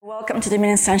Welcome to the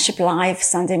Dominion Sonship Live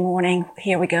Sunday morning.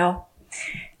 Here we go.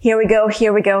 Here we go.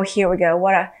 Here we go. Here we go.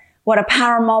 What a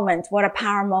power moment. What a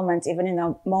power moment. Even in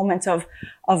a moment of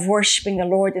worshiping the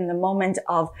Lord, in the moment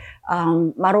of,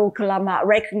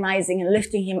 recognizing and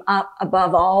lifting him up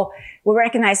above all. We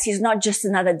recognize he's not just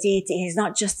another deity. He's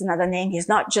not just another name. He's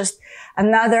not just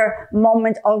another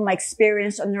moment of my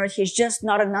experience on earth. He's just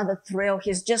not another thrill.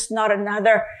 He's just not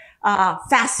another,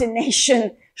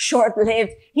 fascination,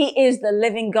 short-lived. He is the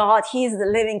living God. He is the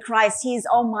living Christ. He is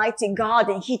Almighty God,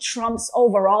 and he trumps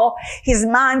over all. His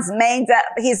mind's made up.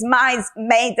 His mind's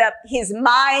made up. His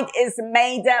mind is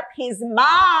made up. His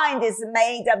mind is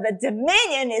made up. The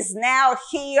dominion is now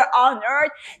here on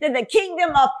earth. That the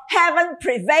kingdom of heaven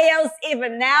prevails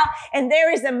even now. And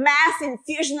there is a mass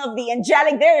infusion of the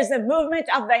angelic. There is a movement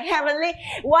of the heavenly.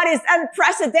 What is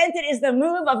unprecedented is the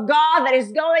move of God that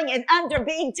is going and under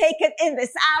being taken in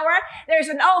this hour. There's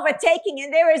an overtaking,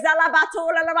 and there is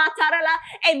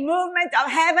a movement of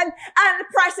heaven,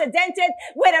 unprecedented,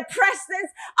 with a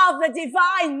presence of the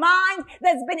divine mind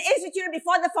that's been instituted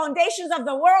before the foundations of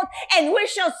the world. And we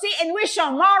shall see and we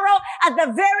shall marvel at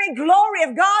the very glory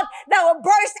of God that will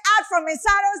burst out from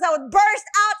inside us, that would burst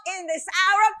out in this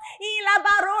hour.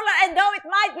 And though it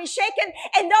might be shaken,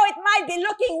 and though it might be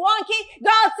looking wonky,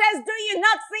 God says, do you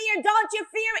not fear? Don't you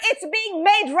fear? It's being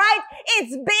made right.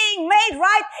 It's being made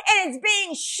right, and it's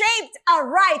being shaped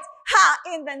aright.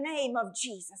 In the name of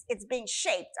Jesus. It's being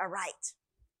shaped aright.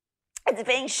 It's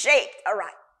being shaped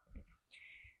aright.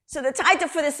 So the title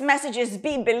for this message is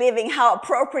Be Believing. How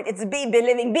appropriate it's be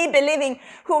believing. Be believing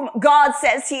whom God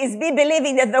says he is. Be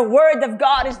believing that the word of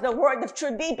God is the word of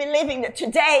truth. Be believing that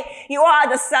today you are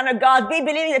the Son of God. Be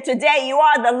believing that today you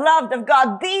are the loved of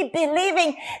God. Be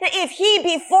believing that if he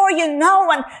be for you, no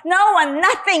one,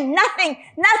 nothing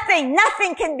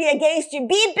can be against you.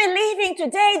 Be believing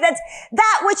today that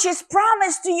that which is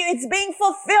promised to you, it's being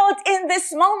fulfilled in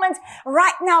this moment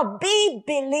right now. Be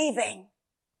believing.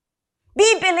 Be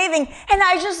believing. And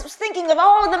I just was thinking of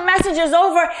all the messages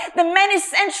over the many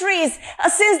centuries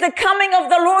since the coming of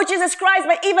the Lord Jesus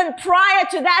Christ, but even prior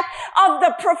to that, of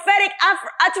the prophetic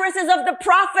utterances of the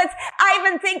prophets. I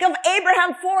even think of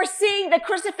Abraham foreseeing the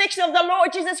crucifixion of the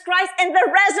Lord Jesus Christ and the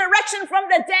resurrection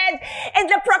from the dead and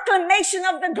the proclamation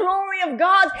of the glory of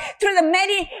God through the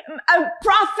many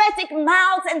prophetic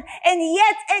mouths. And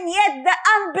yet the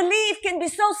unbelief can be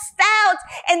so stout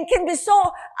and can be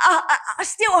so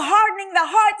still hardening the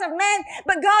hearts of men.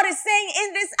 But God is saying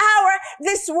in this hour,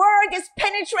 this word is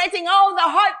penetrating all the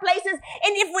heart places.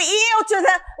 And if we yield to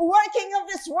the working of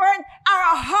this word,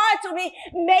 our hearts will be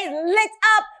made lit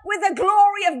up with the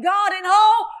glory of God, and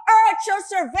all earth shall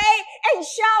survey and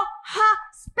shall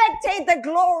spectate the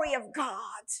glory of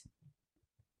God.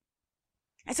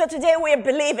 And so today we are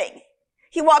believing.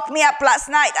 He woke me up last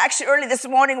night, actually early this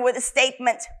morning, with a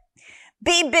statement.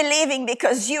 Be believing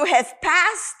because you have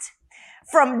passed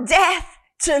from death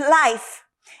to life,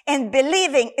 and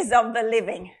believing is of the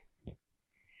living.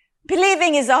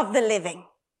 Believing is of the living.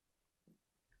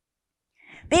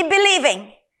 Be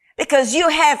believing because you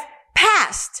have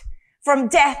passed from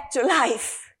death to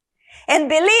life, and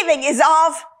believing is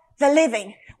of the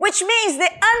living, which means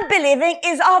the unbelieving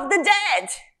is of the dead.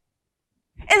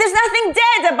 And there's nothing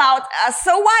dead about us,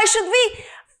 so why should we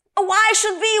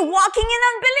walking in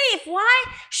unbelief? Why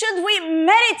should we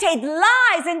meditate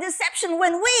lies and deception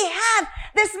when we have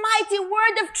this mighty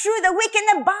word of truth, that we can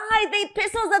abide the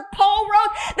epistles that Paul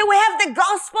wrote, that we have the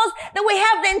gospels, that we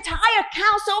have the entire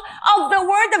counsel of the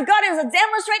word of God is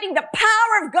demonstrating the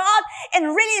power of God.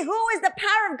 And really, who is the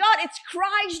power of God? It's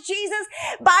Christ Jesus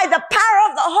by the power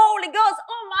of the Holy Ghost.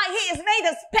 Oh my, he has made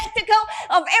a spectacle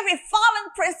of every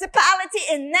fallen principality.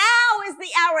 And now is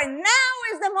the hour. Now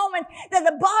is the moment that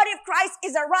the body of Christ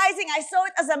is arising. I saw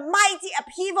it as a mighty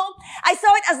upheaval. I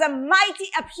saw it as a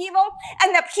mighty upheaval,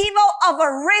 an upheaval of a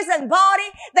risen body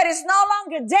that is no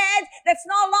longer dead, that's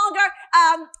no longer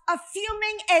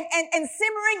fuming and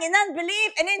simmering in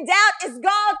unbelief and in doubt. Is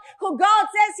God who God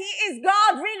says he is?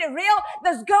 God really real?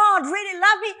 Does God really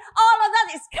love me? All of that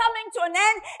is coming to an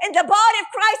end, and the body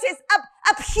of Christ is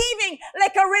upheaving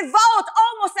like a revolt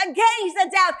almost against the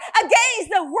doubt, against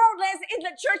the worldliness in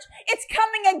the church. It's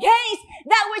coming against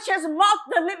that which has mocked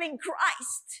the living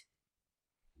Christ.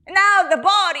 Now the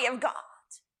body of God,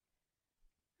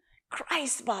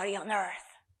 Christ's body on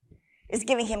earth, is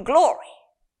giving him glory.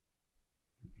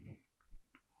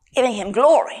 Giving him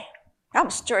glory. I'm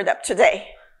stirred up today.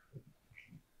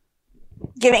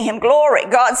 Giving him glory.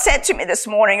 God said to me this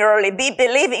morning early, be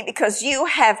believing because you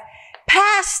have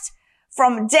passed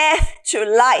from death to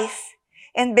life.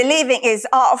 And believing is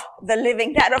of the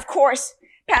living. That, of course,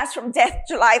 passed from death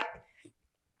to life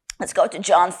Let's go to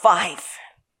John 5.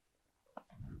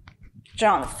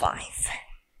 John 5.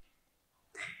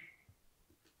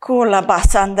 Kula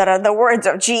basandara, the words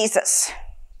of Jesus.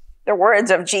 The words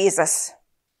of Jesus.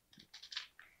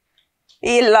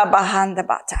 Illa bahanda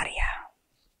bataria.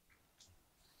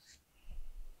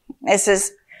 This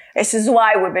is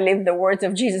why we believe the words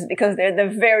of Jesus, because they're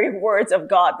the very words of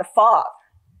God the Father.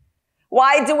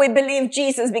 Why do we believe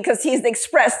Jesus? Because he's the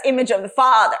express image of the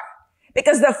Father.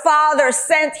 Because the Father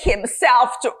sent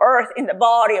himself to earth in the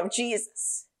body of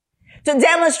Jesus to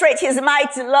demonstrate his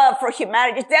mighty love for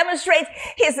humanity, to demonstrate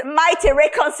his mighty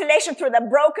reconciliation through the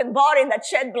broken body and the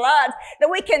shed blood, that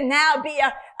we can now be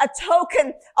a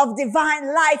token of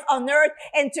divine life on earth.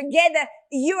 And together,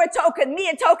 you a token, me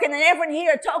a token, and everyone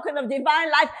here a token of divine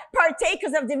life,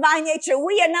 partakers of divine nature.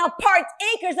 We are now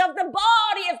partakers of the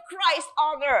body of Christ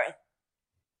on earth.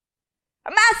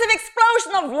 A massive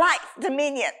explosion of life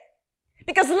dominion.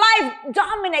 Because life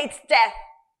dominates death.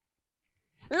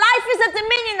 Life is the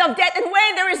dominion of death, and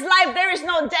where there is life, there is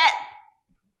no death.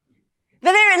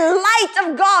 The very light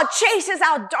of God chases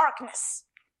out darkness.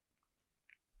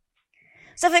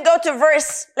 So if we go to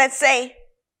verse, let's say,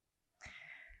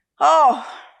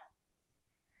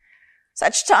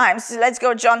 such times, let's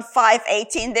go John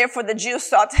 5:18. Therefore the Jews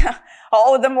sought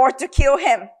all the more to kill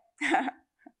him.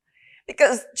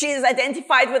 Because Jesus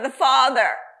identified with the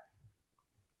Father.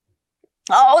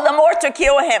 All the more to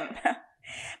kill him.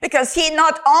 Because he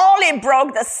not only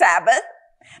broke the Sabbath,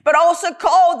 but also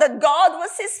called that God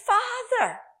was his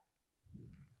Father.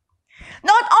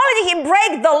 Not only did he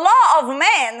break the law of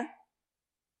man,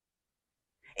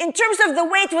 in terms of the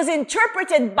way it was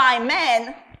interpreted by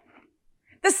man,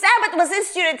 the Sabbath was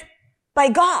instituted by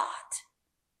God.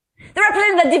 They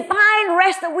represent the divine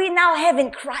rest that we now have in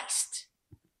Christ.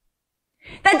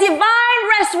 The divine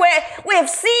rest where we have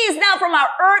ceased now from our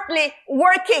earthly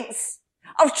workings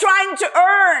of trying to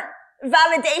earn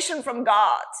validation from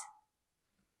God.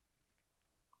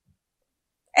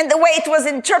 And the way it was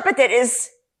interpreted is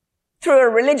through a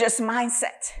religious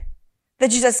mindset that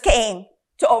Jesus came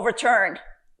to overturn.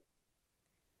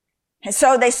 And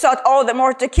so they sought all the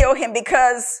more to kill him,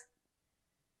 because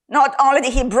not only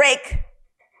did he break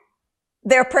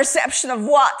their perception of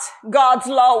what God's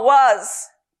law was,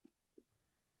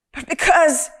 but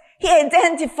because he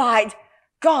identified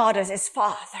God as his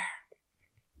Father,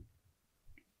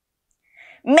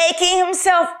 making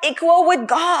himself equal with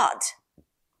God.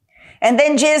 And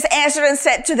then Jesus answered and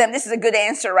said to them, this is a good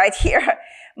answer right here.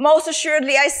 Most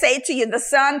assuredly, I say to you, the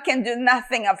Son can do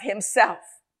nothing of himself.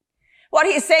 What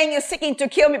he's saying, you're seeking to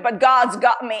kill me, but God's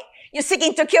got me. You're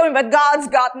seeking to kill me, but God's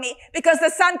got me. Because the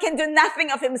Son can do nothing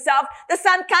of himself. The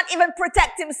Son can't even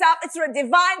protect himself. It's through a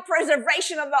divine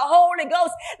preservation of the Holy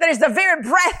Ghost that is the very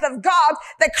breath of God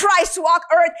that Christ walked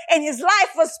earth, and his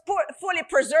life was fully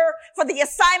preserved for the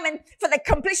assignment, for the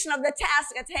completion of the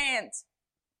task at hand.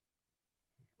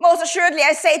 Most assuredly,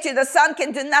 I say to you, the Son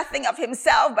can do nothing of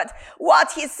himself, but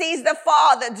what he sees the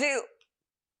Father do.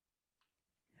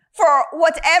 For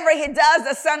whatever he does,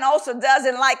 the Son also does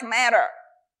in like manner.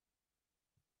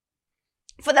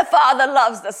 For the Father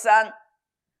loves the Son.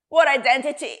 What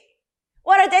identity?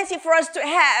 What identity for us to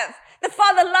have? The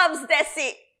Father loves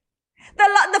Deci.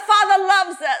 The Father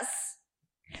loves us.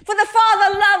 For the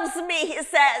Father loves me, he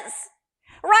says.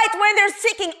 Right when they're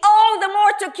seeking all the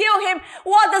more to kill him,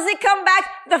 what does he come back?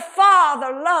 The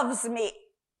Father loves me.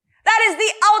 That is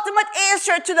the ultimate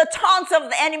answer to the taunts of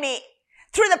the enemy,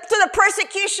 to the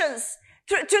persecutions,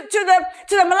 to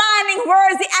the maligning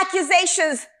words, the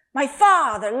accusations. My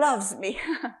Father loves me.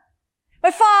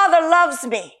 My Father loves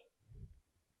me.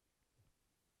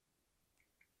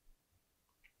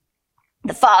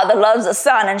 The Father loves the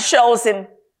Son and shows him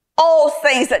all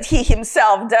things that he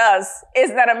himself does.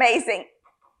 Isn't that amazing?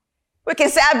 We can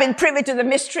say, I've been privy to the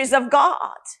mysteries of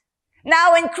God.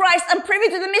 Now in Christ, I'm privy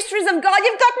to the mysteries of God.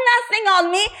 You've got nothing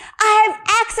on me. I have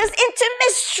access into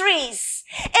mysteries.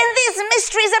 And these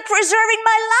mysteries are preserving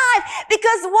my life.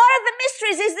 Because one of the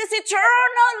mysteries is this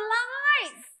eternal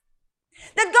life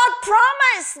that God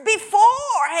promised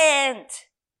beforehand.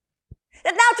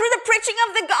 That now through the preaching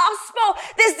of the gospel,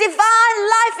 this divine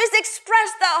life is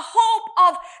expressed, the hope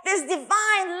of this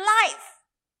divine life.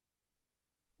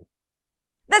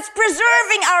 That's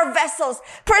preserving our vessels,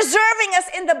 preserving us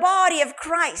in the body of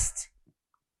Christ.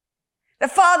 The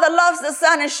Father loves the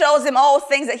Son and shows him all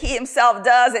things that he himself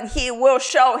does, and he will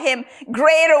show him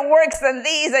greater works than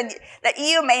these, and that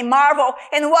you may marvel.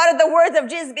 And what are the words of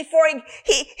Jesus before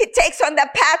he takes on the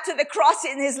path to the cross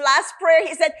in his last prayer?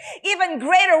 He said, even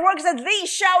greater works than these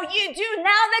shall you do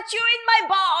now that you're in my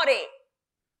body.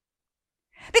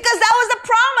 Because that was the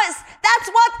promise. That's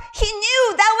what he knew.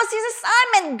 That was his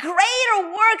assignment.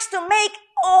 Greater works to make,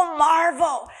 oh,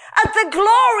 marvel at the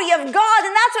glory of God.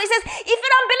 And that's why he says, if you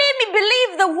don't believe me,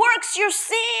 believe the works you're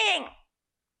seeing.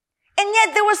 And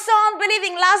yet they were so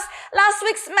unbelieving. Last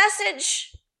week's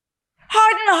message,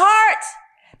 hardened heart,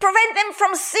 prevent them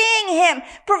from seeing him,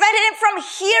 prevented him from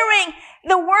hearing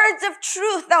the words of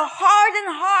truth, the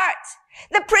hardened heart.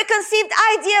 The preconceived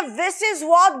idea of this is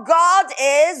what God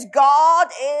is. God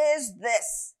is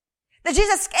this. That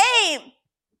Jesus came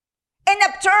and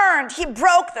upturned. He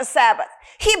broke the Sabbath.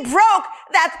 He broke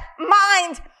that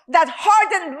mind, that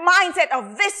hardened mindset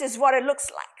of this is what it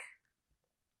looks like.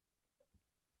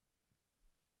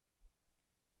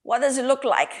 What does it look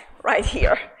like right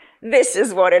here? This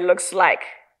is what it looks like.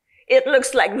 It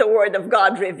looks like the Word of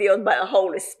God revealed by the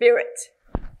Holy Spirit.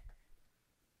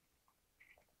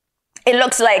 It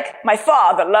looks like my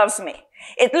Father loves me.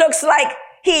 It looks like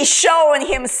He's showing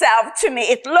Himself to me.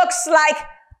 It looks like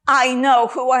I know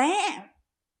who I am.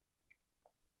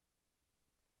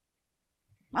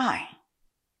 Why?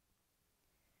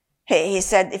 He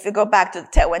said, if you go back to the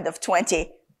tail end of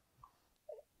 20,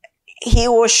 He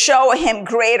will show him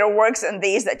greater works than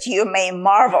these that you may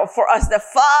marvel. For us, the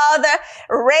Father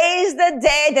raised the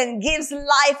dead and gives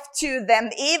life to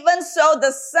them. Even so,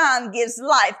 the Son gives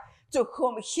life to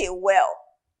whom He will.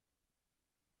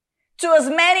 To as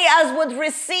many as would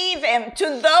receive Him,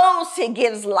 to those He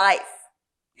gives life.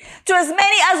 To as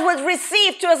many as would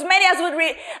receive, to as many as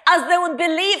as they would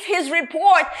believe His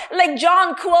report, like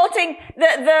John quoting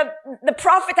the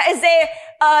prophet Isaiah,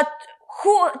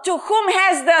 to whom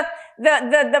has the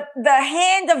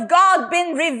hand of God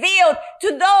been revealed? To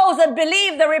those that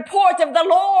believe the report of the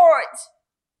Lord.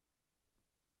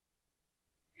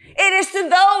 It is to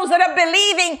those that are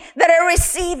believing, that are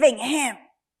receiving Him,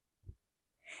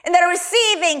 and that are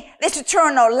receiving this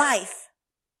eternal life.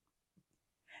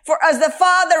 For as the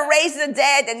Father raised the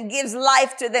dead and gives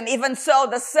life to them, even so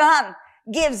the Son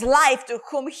gives life to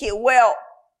whom He will.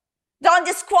 Don't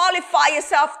disqualify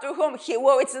yourself to whom He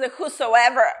will. It's the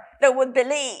whosoever that would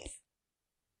believe.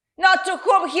 Not to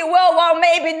whom He will, well,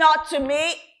 maybe not to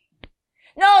me.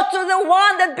 No, to the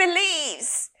one that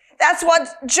believes. That's what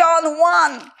John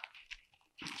 1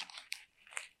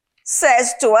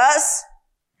 says to us.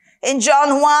 In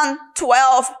John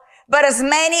 1:12, but as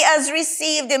many as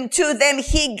received Him, to them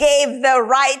He gave the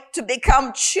right to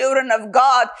become children of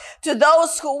God, to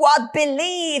those who what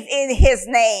believe in His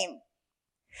name,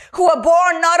 who are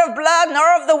born not of blood,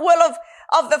 nor of the will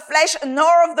of the flesh,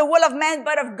 nor of the will of man,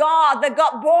 but of God, that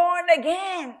got born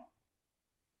again.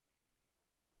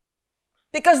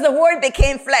 Because the Word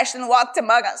became flesh and walked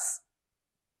among us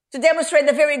to demonstrate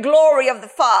the very glory of the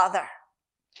Father.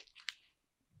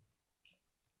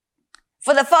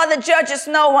 For the Father judges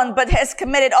no one, but has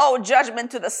committed all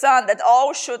judgment to the Son, that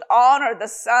all should honor the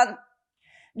Son,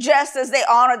 just as they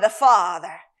honor the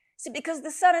Father. See, because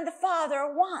the Son and the Father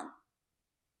are one.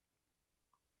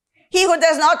 He who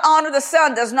does not honor the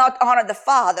Son does not honor the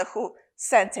Father who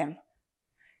sent Him.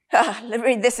 Let me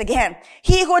read this again.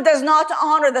 He who does not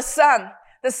honor the Son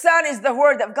is the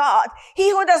Word of God.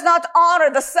 He who does not honor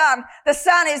the Son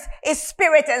is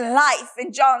spirit and life.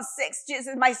 In John 6, Jesus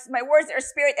says, my words are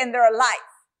spirit and they're life.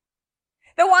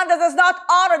 The one that does not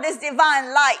honor this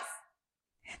divine life,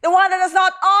 the one that does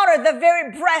not honor the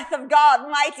very breath of God,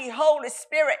 mighty Holy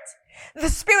Spirit, the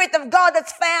Spirit of God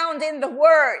that's found in the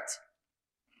Word,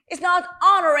 is not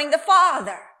honoring the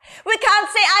Father. We can't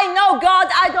say, I know God,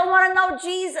 I don't want to know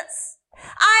Jesus.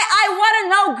 I want to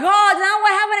know God, and I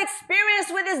want to have an experience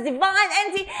with His divine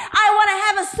entity. I want to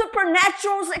have a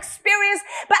supernatural experience,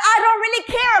 but I don't really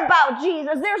care about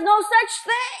Jesus. There's no such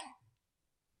thing.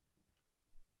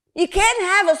 You can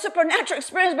have a supernatural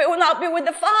experience, but it will not be with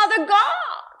the Father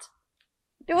God.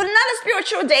 It will not a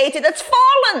spiritual deity that's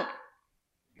fallen,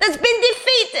 that's been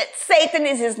defeated. Satan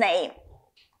is his name.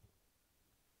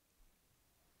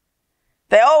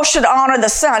 They all should honor the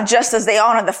Son just as they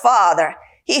honor the Father.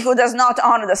 He who does not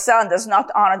honor the Son does not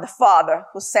honor the Father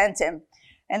who sent Him.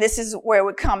 And this is where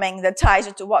we're coming, that ties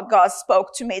it to what God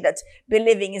spoke to me, that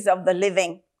believing is of the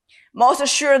living. Most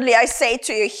assuredly, I say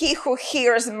to you, he who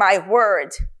hears my word,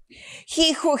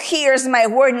 he who hears my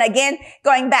word, and again,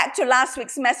 going back to last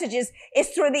week's messages, is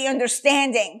through the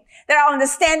understanding, that our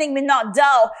understanding be not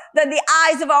dull, that the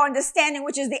eyes of our understanding,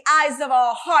 which is the eyes of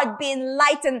our heart, be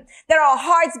enlightened, that our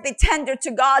hearts be tender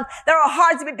to God, that our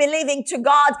hearts be believing to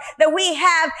God, that we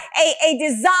have a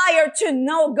desire to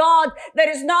know God that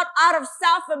is not out of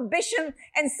self-ambition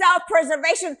and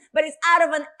self-preservation, but is out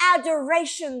of an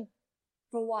adoration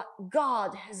for what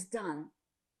God has done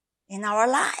in our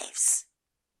lives.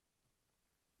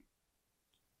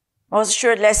 Most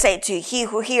assuredly I say to you, he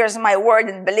who hears my word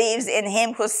and believes in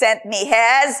him who sent me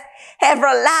has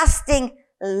everlasting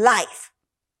life.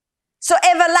 So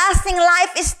everlasting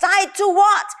life is tied to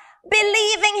what?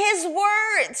 Believing his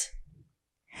word.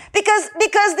 Because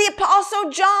the apostle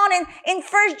John in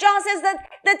 1 John says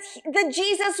that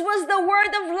Jesus was the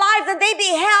word of life, that they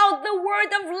beheld the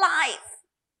word of life.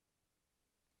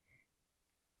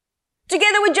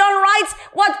 Together with John writes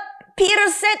what Peter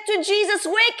said to Jesus,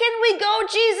 where can we go,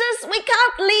 Jesus? We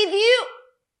can't leave you.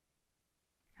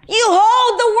 You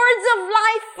hold the words of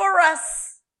life for us.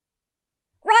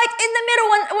 Right in the middle,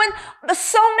 when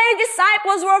so many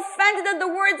disciples were offended at the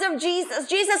words of Jesus,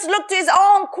 Jesus looked to his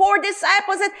own core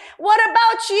disciples and said, what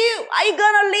about you? Are you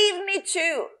going to leave me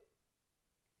too?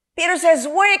 Peter says,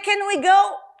 where can we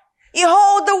go? You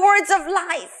hold the words of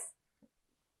life.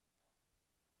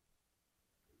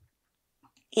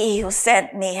 He who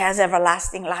sent me has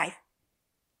everlasting life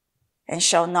and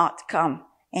shall not come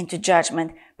into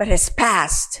judgment, but has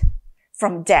passed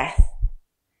from death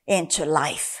into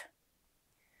life.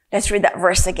 Let's read that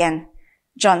verse again.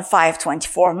 John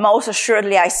 5:24. Most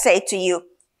assuredly I say to you,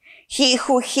 he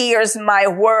who hears my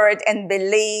word and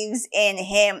believes in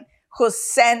him who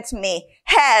sent me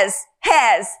has.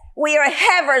 We are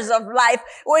havers of life.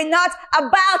 We're not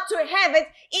about to have it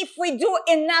if we do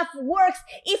enough works,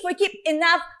 if we keep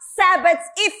enough Sabbaths,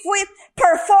 if we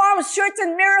perform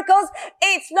certain miracles.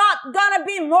 It's not gonna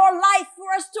be more life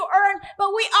for us to earn,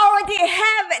 but we already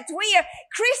have it.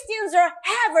 Christians are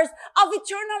havers of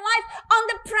eternal life on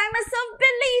the premise of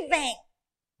believing.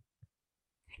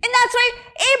 And that's why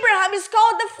Abraham is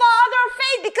called the father of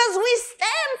faith, because we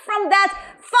stem from that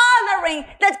fathering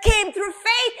that came through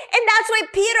faith. And that's why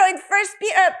Peter in First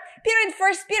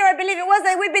Peter, I believe it was,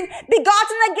 that we've been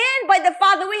begotten again by the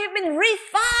Father. We have been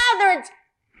refathered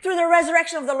through the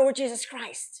resurrection of the Lord Jesus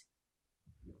Christ.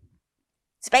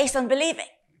 It's based on believing.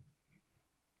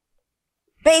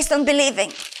 Based on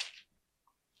believing.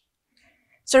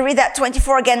 So read that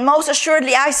 24 again. Most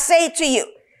assuredly, I say to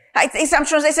you. I think some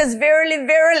translation says, verily,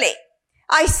 verily,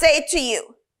 I say to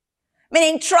you.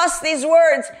 Meaning, trust these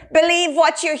words. Believe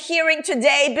what you're hearing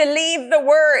today. Believe the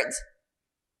word.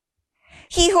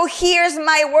 He who hears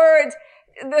my word,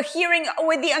 the hearing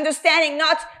with the understanding,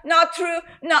 not through,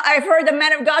 I've heard the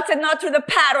man of God said, not through the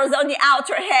paddles on the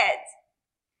outer head,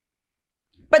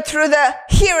 but through the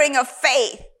hearing of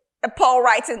faith, that Paul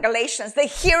writes in Galatians, the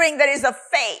hearing that is of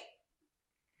faith.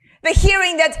 The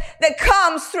hearing that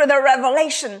comes through the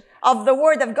revelation of the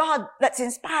word of God that's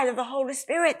inspired of the Holy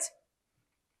Spirit.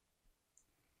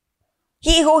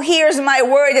 He who hears my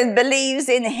word and believes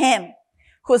in him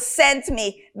who sent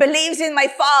me, believes in my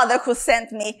Father who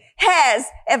sent me, has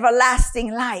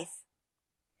everlasting life.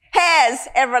 Has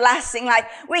everlasting life.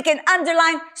 We can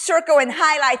underline, circle, and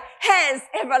highlight, has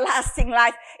everlasting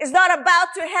life. It's not about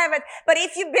to have it, but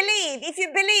if you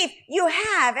believe, you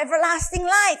have everlasting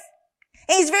life.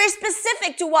 And he's very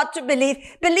specific to what to believe.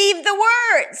 Believe the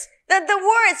words. That the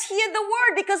words, hear the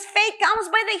word, because faith comes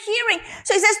by the hearing.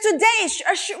 So he says today,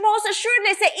 most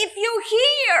assuredly, say, if you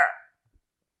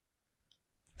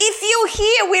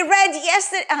hear, we read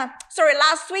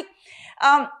last week,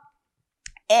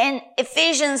 in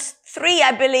Ephesians 3,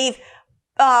 I believe,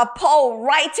 Paul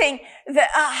writing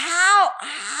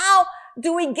how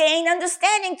do we gain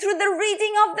understanding? Through the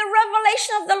reading of the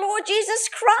revelation of the Lord Jesus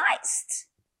Christ.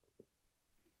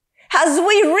 As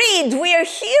we read, we are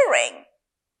hearing.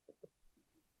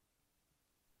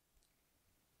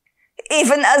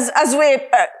 Even as we,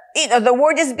 the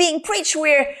word is being preached,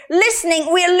 we're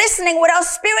listening with our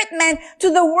spirit man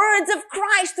to the words of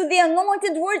Christ, to the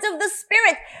anointed words of the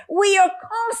Spirit. We are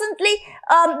constantly,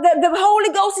 the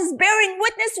Holy Ghost is bearing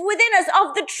witness within us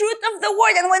of the truth of the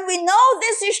word. And when we know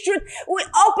this is truth, we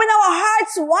open our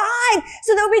hearts wide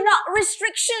so there will be not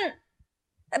restriction.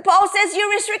 And Paul says,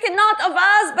 you're restricted not of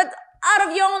us, but out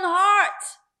of your own heart.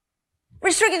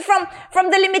 Restricted from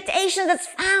the limitations that's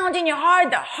found in your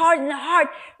heart,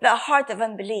 the heart of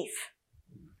unbelief.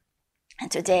 And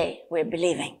today we're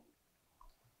believing.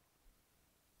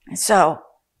 And so,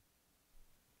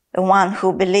 the one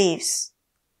who believes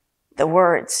the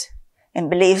words and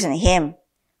believes in him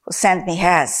who sent me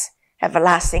has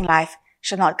everlasting life,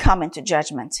 shall not come into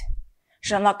judgment.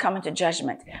 Shall not come into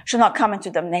judgment. Shall not come into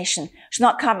damnation. Shall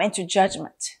not come into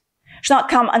judgment. Shall not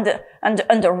come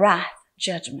under wrath,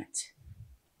 judgment.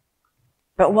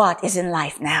 But what is in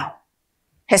life now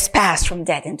has passed from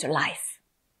death into life.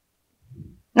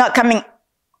 Not coming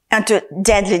into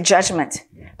deadly judgment,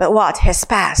 but what has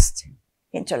passed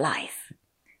into life.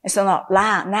 And so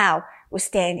now we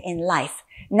stand in life.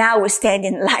 Now we stand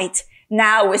in light.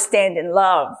 Now we stand in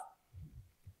love.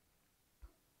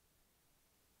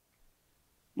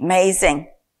 Amazing.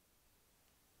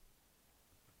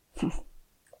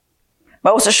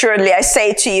 Most assuredly, I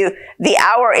say to you, the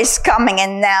hour is coming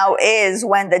and now is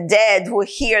when the dead will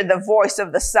hear the voice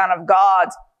of the Son of God,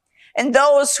 and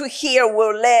those who hear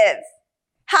will live.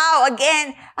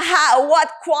 What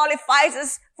qualifies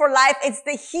us for life? It's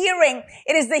the hearing.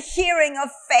 It is the hearing of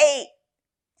faith.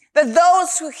 That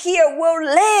those who hear will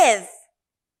live.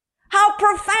 How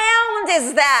profound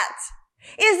is that?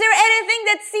 Is there anything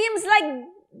that seems like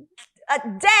a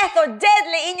death or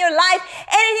deadly in your life?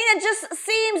 Anything that just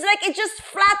seems like it just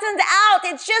flattened out?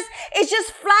 It's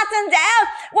just flattened out.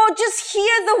 Well, just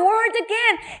hear the word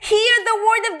again. Hear the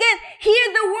word again. Hear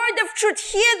the word of truth.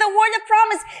 Hear the word of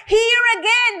promise. Hear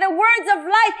again the words of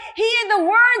life. Hear the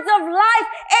words of life,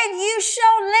 and you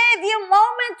shall live. Your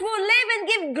moment will live and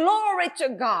give glory to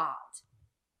God.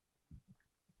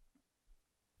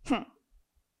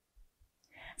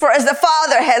 For as the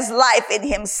Father has life in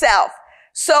himself,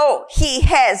 so he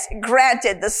has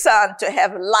granted the Son to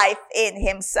have life in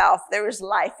himself. There is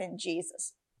life in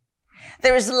Jesus.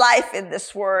 There is life in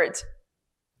this word.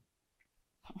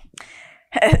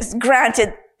 It's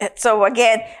granted. So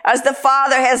again, as the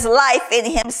Father has life in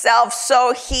himself,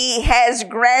 so he has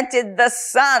granted the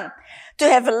Son to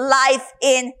have life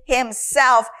in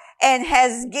himself, and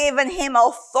has given him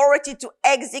authority to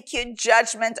execute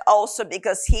judgment also,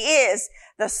 because he is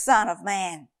the Son of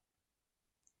Man,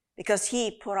 because he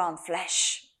put on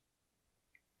flesh.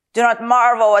 Do not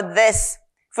marvel at this,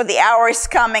 for the hour is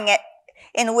coming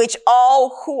in which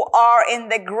all who are in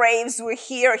the graves will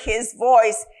hear his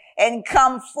voice and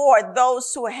come forth,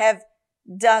 those who have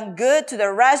done good to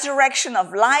the resurrection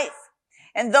of life,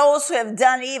 and those who have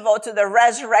done evil to the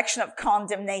resurrection of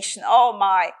condemnation. Oh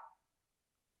my.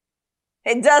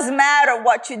 It doesn't matter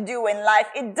what you do in life.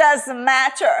 It doesn't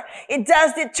matter. It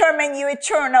does determine your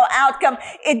eternal outcome.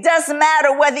 It doesn't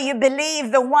matter whether you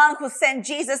believe the one who sent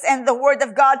Jesus and the word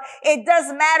of God. It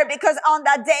doesn't matter, because on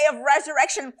that day of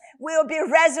resurrection, we will be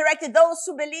resurrected. Those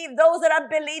who believe, those that are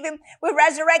believing, will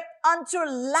resurrect unto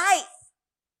life.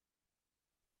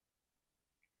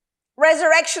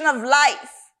 Resurrection of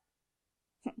life.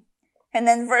 And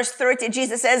then verse 30,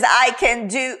 Jesus says, I can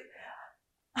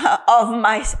of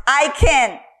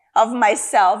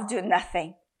myself do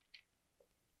nothing.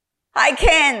 I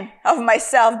can of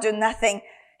myself do nothing.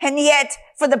 And yet,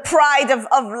 for the pride of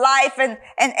life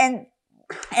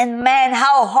and man,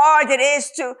 how hard it is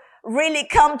to really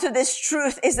come to this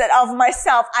truth is that of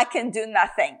myself, I can do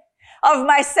nothing. Of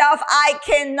myself, I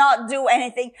cannot do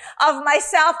anything. Of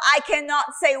myself, I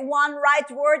cannot say one right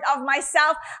word. Of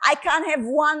myself, I can't have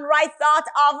one right thought.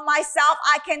 Of myself,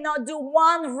 I cannot do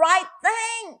one right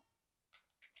thing.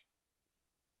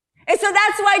 And so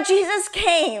that's why Jesus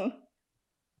came,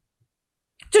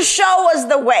 to show us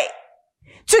the way,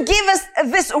 to give us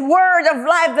this word of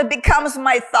life that becomes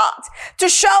my thought, to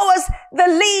show us the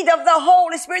lead of the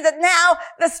Holy Spirit, that now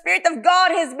the Spirit of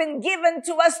God has been given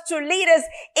to us to lead us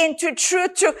into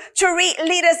truth, to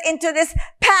lead us into this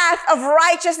path of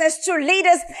righteousness, to lead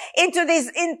us into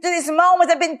this moment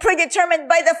that have been predetermined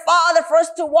by the Father for us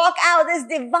to walk out this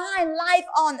divine life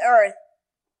on earth.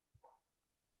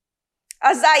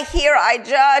 As I hear, I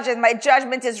judge, and my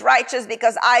judgment is righteous,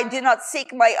 because I do not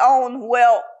seek my own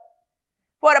will.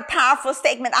 What a powerful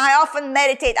statement. I often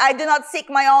meditate. I do not seek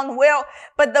my own will,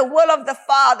 but the will of the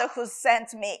Father who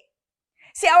sent me.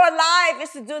 See, our life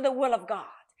is to do the will of God.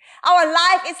 Our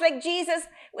life is like Jesus.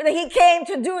 He came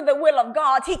to do the will of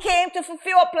God. He came to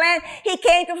fulfill a plan. He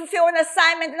came to fulfill an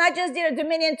assignment. And I just did a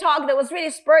Dominion talk that was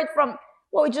really spurred from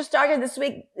what we just started this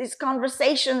week, these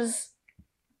conversations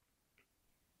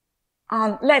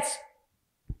on let's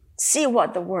see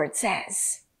what the word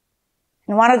says.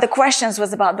 And one of the questions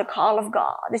was about the call of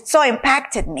God. It so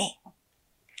impacted me.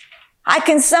 I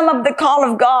can sum up the call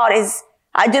of God is,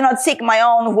 I do not seek my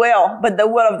own will, but the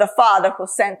will of the Father who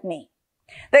sent me.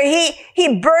 That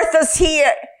He birthed us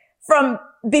here from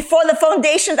before the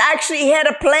foundations. Actually, He had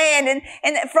a plan,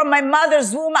 and from my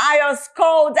mother's womb, I was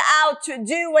called out to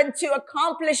do and to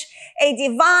accomplish a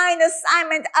divine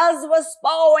assignment, as was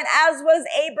Paul and as was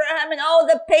Abraham and all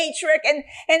the patriarchs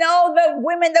and all the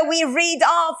women that we read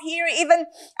of here. Even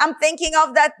I'm thinking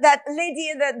of that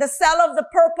Lydia, the seller of the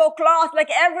purple cloth.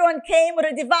 Like, everyone came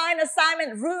with a divine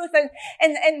assignment, Ruth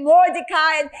and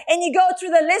Mordecai, and you go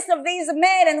through the list of these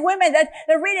men and women that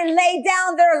really laid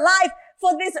down their life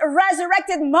for this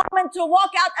resurrected moment to walk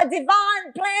out a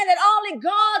divine plan that only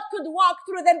God could walk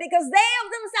through them, because they of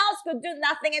themselves could do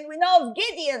nothing. And we know of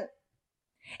Gideon,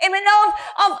 And we know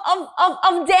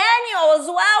of Daniel as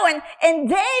well and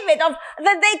David,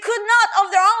 that they could not of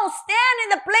their own stand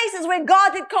in the places where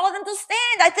God had called them to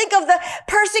stand. I think of the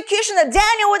persecution that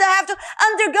Daniel would have to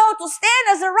undergo to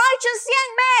stand as a righteous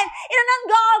young man in an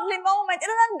ungodly moment, in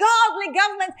an ungodly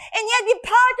government, and yet be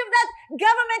part of that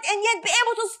government and yet be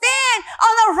able to stand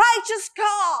on a righteous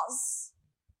cause.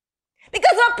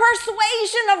 Because of a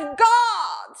persuasion of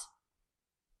God.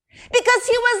 Because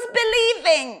he was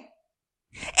believing.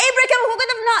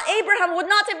 Abraham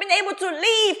would not have been able to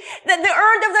leave the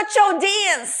earth of the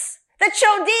Chaldeans, the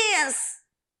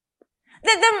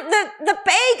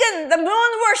pagan, the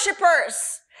moon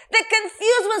worshippers. The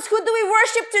confused was, who do we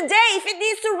worship today? If it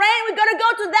needs to rain, we gotta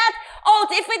go to that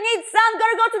altar. If it needs sun,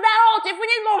 gotta go to that altar. If we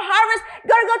need more harvest,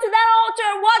 gotta go to that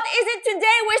altar. What is it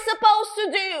today we're supposed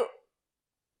to do?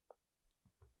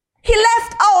 He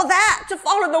left all that to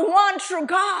follow the one true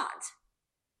God.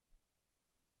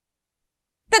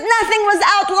 That nothing was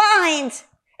outlined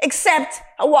except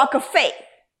a walk of faith.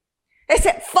 They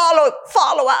said, follow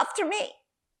after me.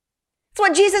 That's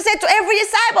what Jesus said to every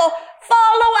disciple.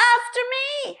 Follow after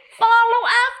me. Follow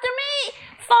after me.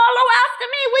 Follow after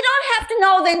me. We don't have to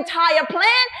know the entire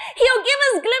plan. He'll give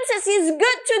us glimpses. He's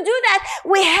good to do that.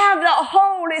 We have the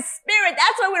Holy Spirit.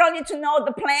 That's why we don't need to know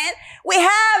the plan. We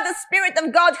have the Spirit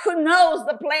of God who knows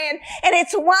the plan. And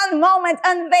it's one moment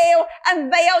unveil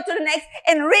to the next.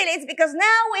 And really it's because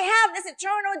now we have this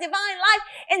eternal divine life.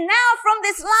 And now from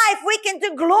this life we can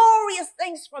do glorious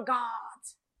things for God.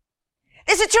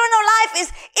 This eternal life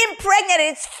is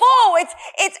impregnated. It's full.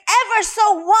 It's ever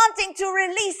so wanting to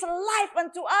release life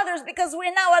unto others because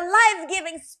we're now a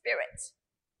life-giving spirit.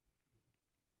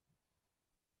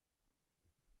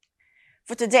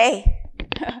 For today,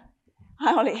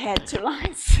 I only had 2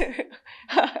 lines.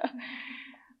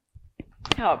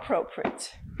 How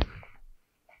appropriate.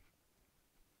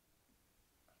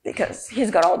 Because he's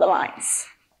got all the lines.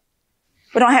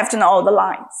 We don't have to know all the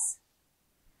lines.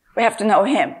 We have to know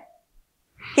him.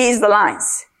 He's the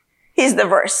lines. He's the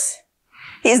verse.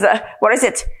 He's the,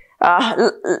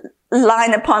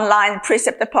 line upon line,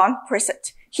 precept upon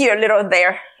precept. Here a little,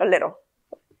 there a little.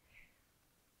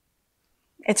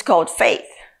 It's called faith.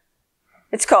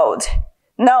 It's called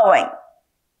knowing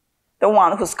the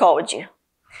one who's called you.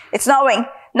 It's knowing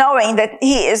that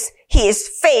he is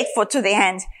faithful to the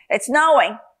end. It's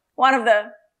knowing. One of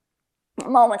the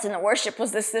moments in the worship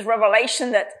was this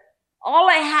revelation that all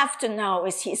I have to know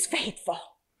is he's faithful.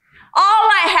 All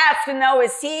I have to know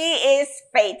is he is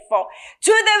faithful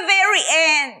to the very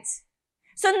end.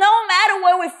 So no matter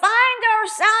where we find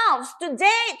ourselves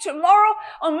today, tomorrow,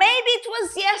 or maybe it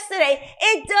was yesterday,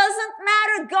 it doesn't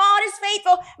matter. God is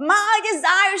faithful. My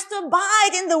desire is to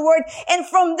abide in the Word. And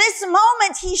from this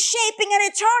moment, he's shaping an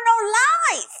eternal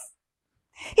life.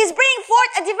 He's bringing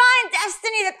forth a divine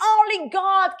destiny that only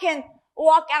God can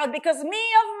walk out, because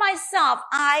me of myself,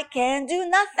 I can do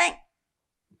nothing.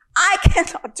 I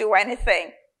cannot do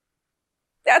anything.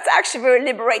 That's actually a very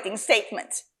liberating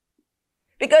statement.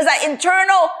 Because that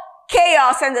internal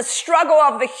chaos and the struggle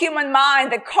of the human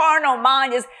mind, the carnal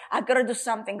mind is, I gotta do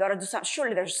something.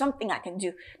 Surely there's something I can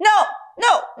do. No.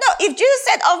 If Jesus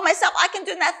said of myself, I can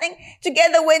do nothing,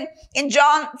 together when in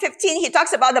John 15, he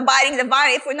talks about abiding the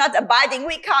vine. If we're not abiding,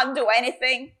 we can't do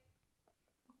anything.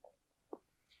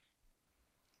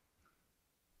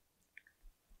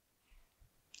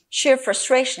 Sheer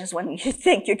frustrations when you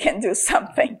think you can do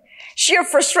something. Sheer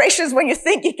frustrations when you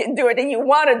think you can do it and you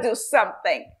want to do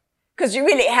something because you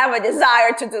really have a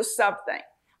desire to do something.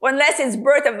 Unless it's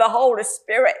birth of the Holy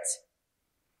Spirit,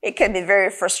 it can be very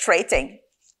frustrating.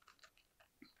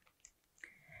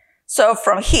 So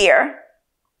from here,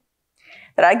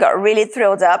 that I got really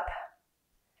thrilled up,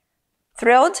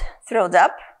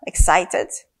 excited.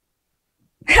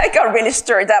 I got really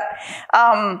stirred up.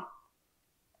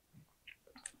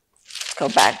 Go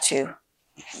back to a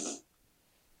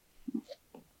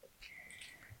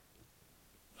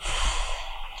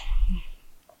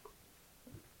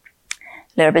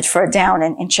little bit further down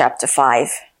in chapter 5.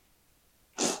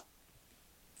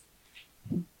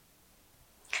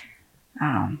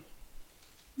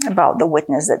 About the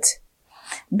witness that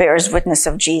bears witness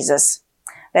of Jesus.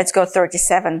 Let's go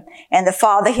 37. And the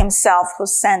Father himself who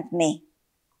sent me.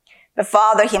 The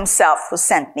Father himself who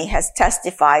sent me has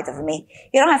testified of me.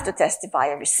 You don't have to testify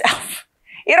of yourself.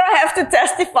 You don't have to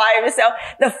testify of yourself.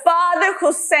 The Father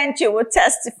who sent you will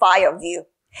testify of you.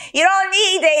 You don't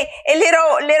need a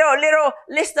little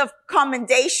list of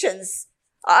commendations,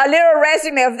 a little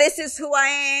resume of this is who I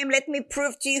am. Let me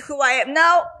prove to you who I am.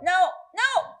 No.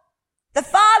 The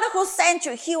Father who sent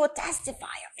you, he will testify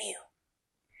of you.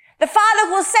 The Father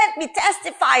who sent me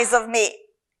testifies of me.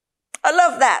 I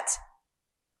love that.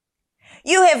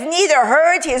 You have neither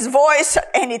heard his voice at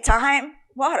any time.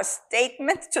 What a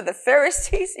statement to the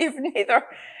Pharisees. You've neither.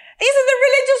 These are the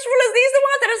religious rulers. These are the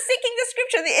ones that are seeking the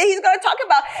scripture. He's going to talk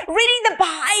about reading the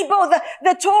Bible,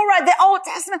 the Torah, the Old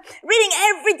Testament, reading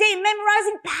every day,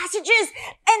 memorizing passages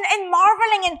and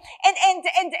marveling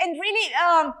and really,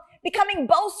 becoming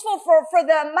boastful for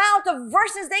the amount of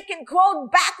verses they can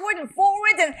quote backward and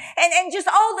forward and just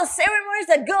all the ceremonies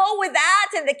that go with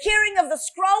that and the carrying of the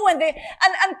scroll and the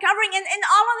uncovering and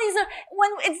all of these are,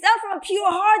 when it's done from a pure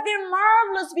heart, they're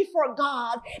marvelous before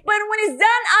God. But when it's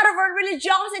done out of a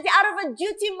religiosity, out of a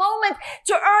duty moment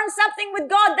to earn something with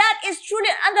God, that is truly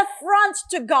an affront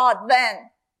to God then.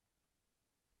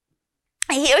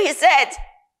 And here he said,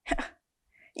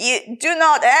 you do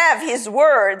not have his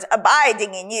word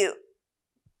abiding in you.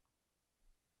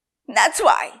 That's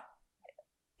why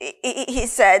he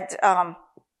said,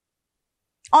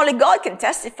 only God can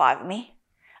testify of me.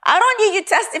 I don't need you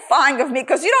testifying of me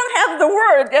because you don't have the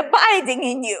word abiding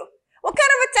in you. What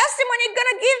kind of a testimony are you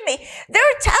going to give me?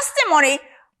 Their testimony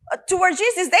towards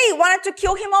Jesus, they wanted to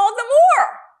kill him all the more.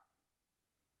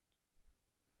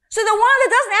 So the one that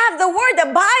doesn't have the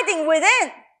word abiding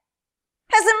within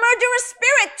has a murderous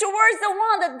spirit towards the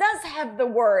one that does have the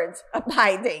word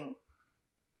abiding.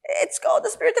 It's called the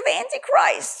spirit of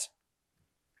Antichrist.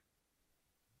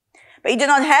 But you do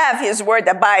not have his word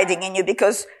abiding in you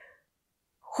because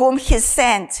whom he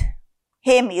sent,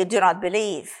 him you do not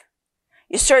believe.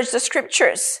 You search the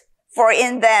scriptures, for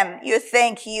in them you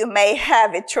think you may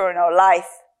have eternal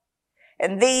life.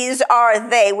 And these are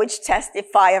they which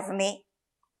testify of me.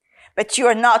 But you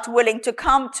are not willing to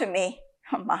come to me.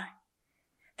 Oh my.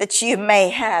 That you may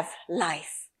have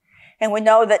life. And we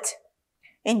know that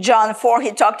in John 4,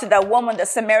 he talked to that woman, the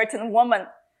Samaritan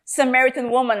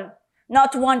woman,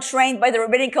 not one trained by the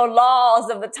rabbinical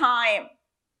laws of the time.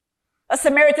 A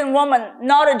Samaritan woman,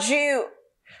 not a Jew.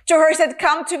 To her said,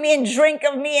 come to me and drink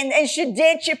of me. And she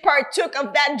did. She partook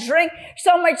of that drink.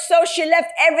 So much so she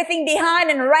left everything behind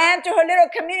and ran to her little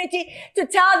community to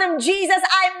tell them, Jesus,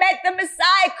 I met the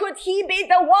Messiah. Could he be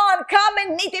the one? Come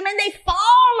and meet him. And they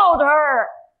followed her.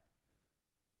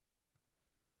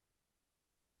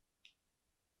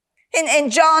 In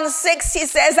John 6, he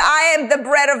says, I am the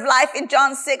bread of life. In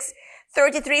John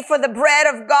 6:33, for the bread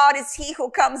of God is he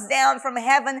who comes down from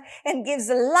heaven and gives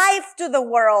life to the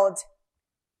world.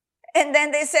 And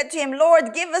then they said to him,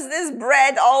 Lord, give us this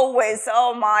bread always.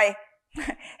 Oh my.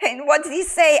 And what did he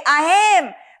say? I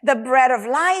am the bread of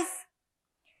life.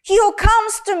 He who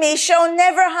comes to me shall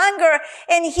never hunger,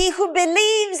 and he who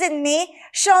believes in me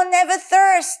shall never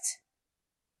thirst.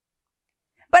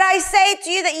 But I say to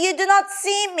you that you do not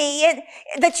see me, yet,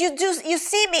 that you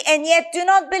see me and yet do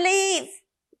not believe.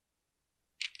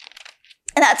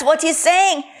 And that's what he's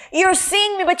saying. You're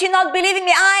seeing me, but you're not believing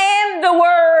me. I am the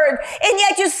word. And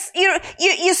yet you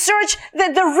search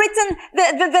the written,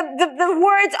 the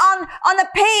words on a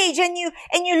page and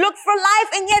you look for life,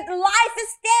 and yet life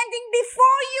is standing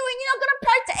before you and you're not going to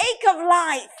partake of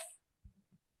life.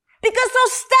 Because so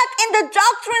stuck in the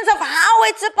doctrines of how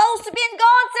it's supposed to be. And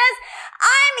God says,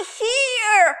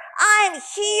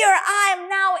 I'm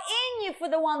now in you for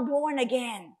the one born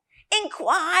again.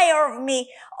 Inquire of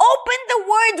me. Open the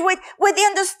word with the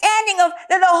understanding of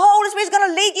that the Holy Spirit is going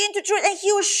to lead you into truth, and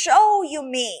he will show you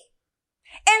me.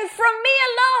 And from me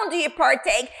alone do you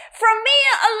partake. From me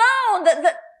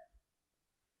alone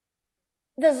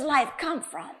does life come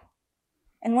from.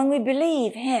 And when we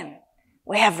believe him,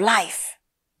 we have life.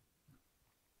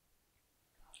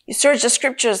 You search the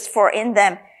scriptures, for in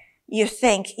them you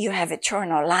think you have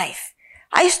eternal life.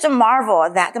 I used to marvel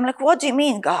at that. I'm like, what do you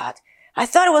mean, God? I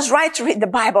thought it was right to read the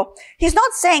Bible. He's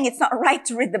not saying it's not right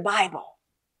to read the Bible.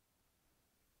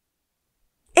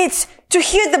 It's to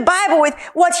hear the Bible with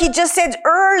what he just said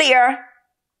earlier,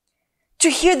 to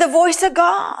hear the voice of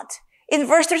God. In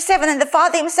verse 37, and the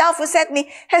Father himself who sent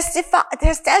me has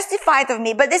testified of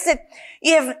me. But they said,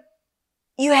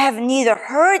 you have neither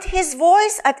heard his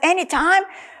voice at any time,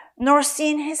 nor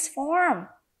seen his form.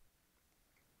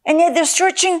 And yet they're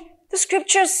searching the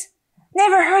scriptures.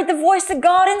 Never heard the voice of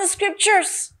God in the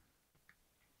scriptures.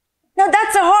 Now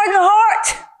that's a hardened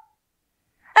heart.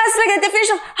 That's like a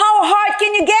definition of how hard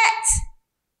can you get.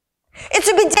 It's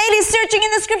to be daily searching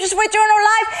in the scriptures for eternal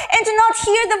life and to not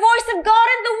hear the voice of God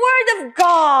and the word of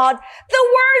God. The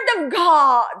word of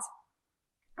God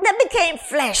that became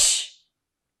flesh.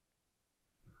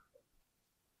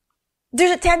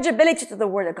 There's a tangibility to the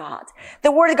word of God.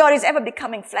 The word of God is ever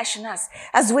becoming flesh in us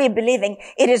as we're believing.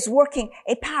 It is working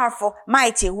a powerful,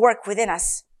 mighty work within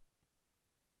us.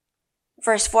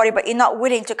 Verse 40, but you're not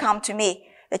willing to come to me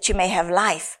that you may have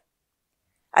life.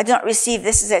 I do not receive,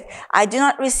 this is it. I do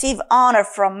not receive honor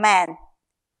from man,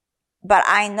 but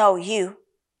I know you.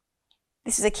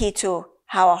 This is the key to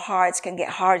how our hearts can get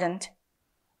hardened,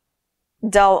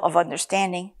 dull of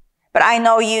understanding. But I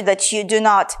know you, that you do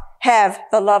not have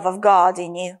the love of God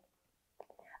in you.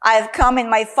 I have come in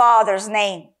my Father's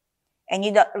name, and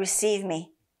you don't receive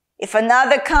me. If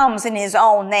another comes in his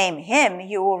own name, him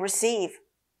you will receive.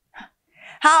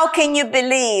 How can you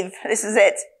believe? This is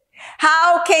it.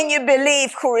 How can you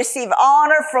believe who receive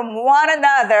honor from one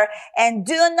another and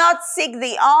do not seek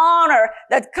the honor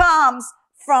that comes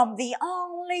from the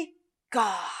only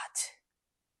God?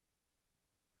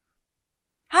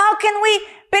 How can we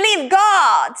believe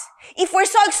God if we're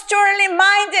so externally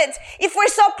minded, if we're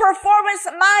so performance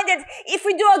minded, if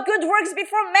we do our good works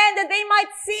before men that they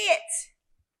might see it?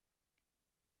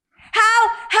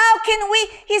 How can we,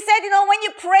 he said, when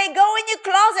you pray, go in your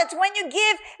closet. When you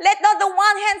give, let not the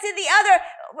one hand see the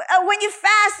other. When you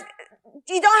fast,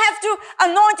 you don't have to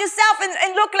anoint yourself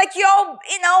and look like you're,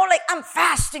 like I'm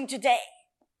fasting today.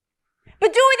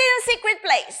 But do it in a secret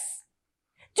place.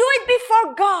 Do it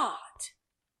before God.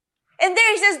 And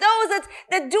there he says, those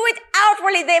that do it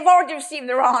outwardly, they've already received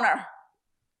their honor.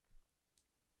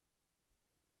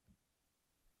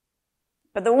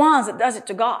 But the ones that does it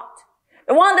to God,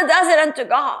 the one that does it unto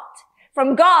God,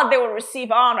 from God they will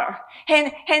receive honor.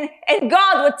 And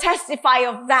God will testify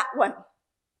of that one.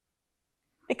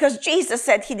 Because Jesus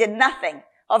said he did nothing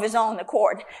of his own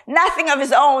accord. Nothing of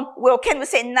his own will. Can we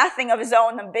say nothing of his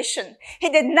own ambition? He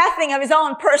did nothing of his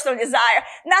own personal desire.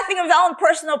 Nothing of his own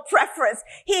personal preference.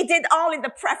 He did only the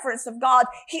preference of God.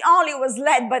 He only was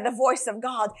led by the voice of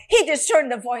God. He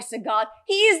discerned the voice of God.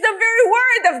 He is the very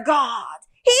word of God.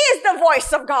 He is the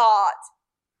voice of God.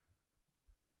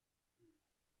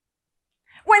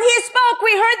 When he spoke,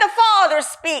 we heard the Father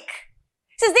speak.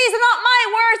 He says, these are not my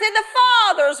words, they're the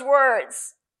Father's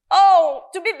words. Oh,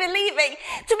 to be believing.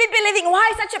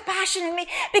 Why such a passion in me?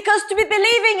 Because to be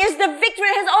believing is the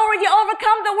victory has already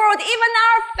overcome the world, even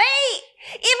our faith.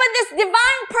 Even this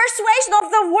divine persuasion of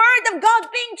the word of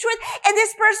God being truth. And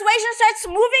this persuasion starts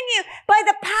moving you by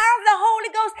the power of the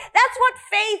Holy Ghost. That's what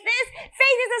faith is.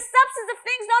 Faith is the substance of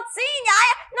things not seen.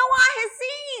 No eye has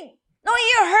seen. No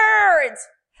ear heard.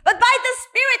 But by the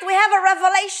Spirit we have a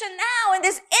revelation now. And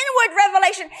this inward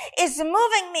revelation is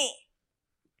moving me.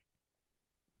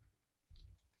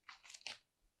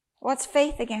 What's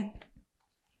faith again?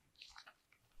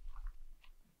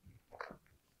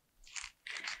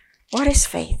 What is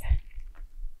faith?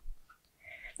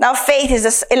 Now faith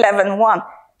is 11:1.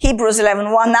 Hebrews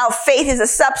 11:1. Now faith is the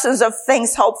substance of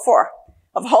things hoped for,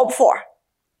 of hope for.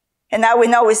 And now we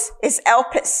know is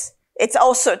elpis. It's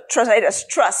also translated as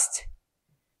trust.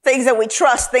 Things that we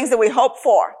trust, things that we hope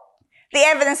for. The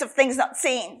evidence of things not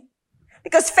seen.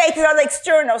 Because faith is not the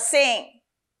external seeing.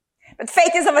 But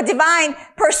faith is of a divine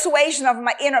persuasion of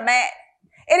my inner man.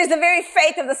 It is the very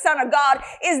faith of the Son of God,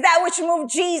 is that which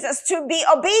moved Jesus to be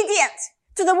obedient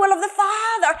to the will of the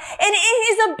Father. And in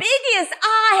his obedience,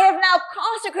 I have now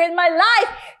consecrated my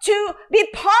life to be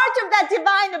part of that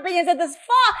divine obedience that the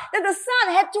Son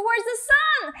had towards the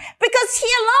Son. Because he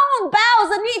alone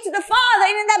bows the knee to the Father.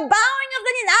 And in that bowing of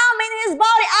the knee, now I'm in his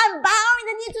body, I'm bowing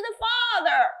the knee to the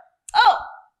Father. Oh!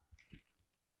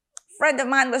 A friend of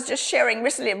mine was just sharing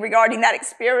recently regarding that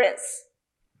experience.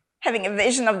 Having a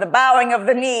vision of the bowing of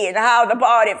the knee and how the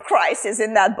body of Christ is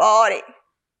in that body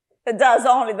that does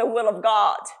only the will of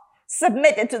God,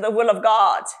 submitted to the will of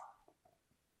God.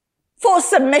 Full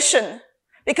submission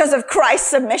because of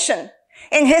Christ's submission.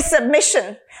 In his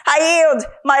submission, I yield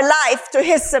my life to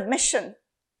his submission.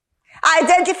 I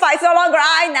identify, it's no longer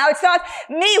I now. It's not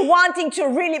me wanting to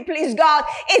really please God.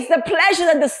 It's the pleasure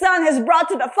that the Son has brought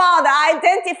to the Father. I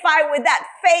identify with that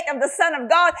fate of the Son of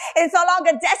God. And it's no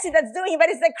longer Deci that's doing it, but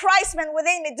it's the Christman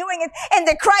within me doing it. And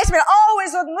the Christman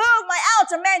always would move my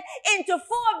outer man into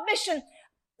full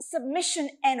submission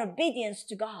and obedience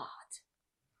to God.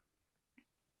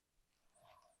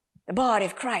 The body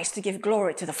of Christ to give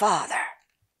glory to the Father.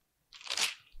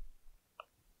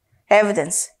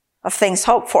 Evidence of things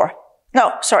hoped for.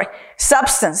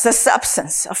 Substance, the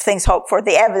substance of things hoped for,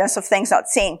 the evidence of things not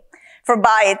seen. For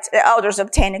by it, the elders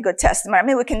obtain a good testimony. I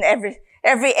mean, we can,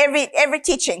 every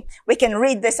teaching, we can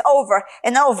read this over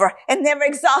and over and never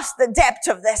exhaust the depth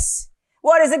of this.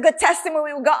 What is a good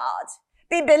testimony of God?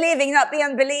 Be believing, not be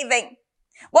unbelieving.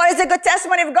 What is a good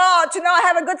testimony of God? To know I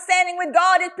have a good standing with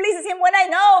God. It pleases Him when I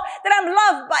know that I'm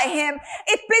loved by Him.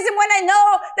 It pleases Him when I know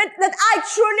that I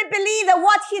truly believe that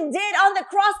what He did on the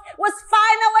cross was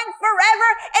final and forever,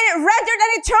 and it rendered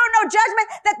an eternal judgment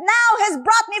that now has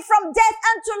brought me from death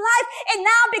unto life. And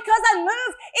now, because I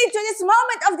move into this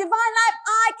moment of divine life,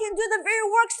 I can do the very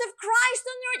works of Christ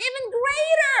on earth, even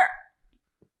greater.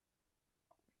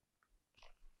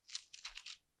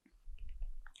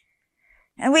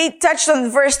 And we touched on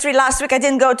verse 3 last week. I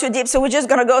didn't go too deep, so we're just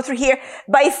going to go through here.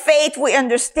 By faith we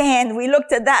understand. We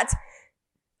looked at that.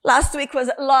 Last week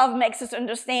was love makes us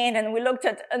understand, and we looked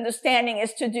at understanding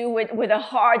is to do with a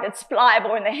heart that's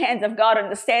pliable in the hands of God.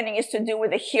 Understanding is to do with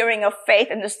the hearing of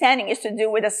faith. Understanding is to do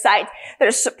with a sight that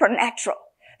is supernatural.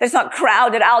 That's not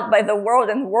crowded out by the world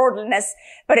and worldliness,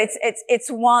 but it's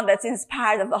one that's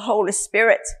inspired of the Holy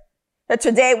Spirit. That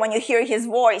today when you hear His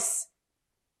voice,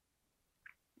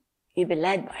 you be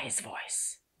led by His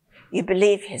voice. You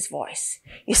believe His voice.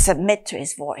 You submit to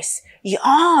His voice. You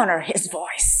honor His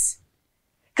voice.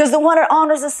 Because the one that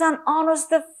honors the Son honors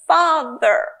the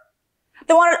Father.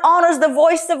 The one that honors the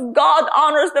voice of God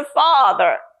honors the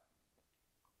Father.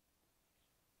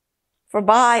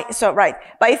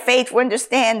 By faith we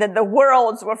understand that the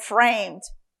worlds were framed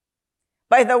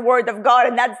by the Word of God.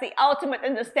 And that's the ultimate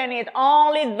understanding. That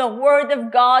only the Word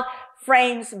of God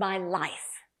frames my life.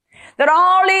 That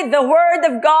only the Word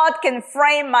of God can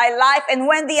frame my life. And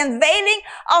when the unveiling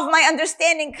of my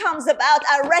understanding comes about,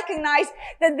 I recognize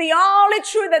that the only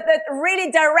truth that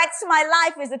really directs my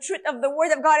life is the truth of the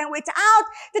Word of God. And without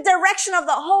the direction of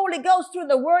the Holy Ghost through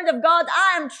the Word of God,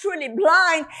 I am truly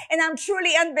blind, and I'm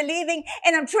truly unbelieving,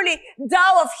 and I'm truly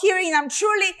dull of hearing, and I'm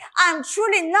truly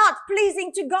not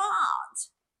pleasing to God.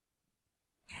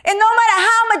 And no matter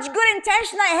how much good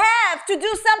intention I have to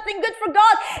do something good for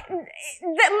God,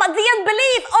 the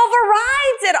unbelief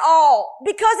overrides it all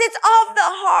because it's of the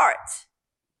heart.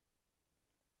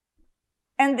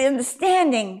 And the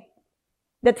understanding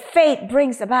that faith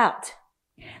brings about,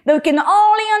 that we can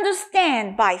only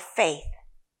understand by faith.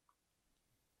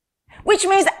 Which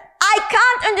means I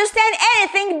can't understand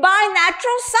anything by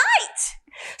natural sight.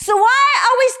 So why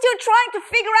are we still trying to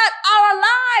figure out our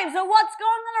lives or what's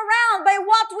going on around by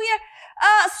what we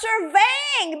are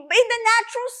surveying in the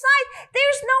natural sight?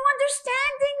 There's no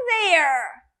understanding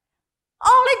there.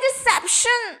 Only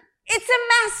deception. It's a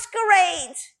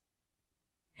masquerade.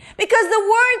 Because the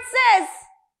Word says,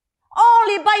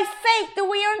 only by faith do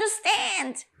we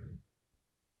understand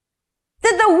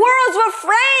that the worlds were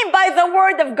framed by the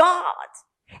Word of God.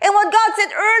 And what God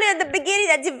said earlier at the beginning,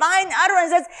 that divine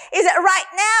utterance, is that right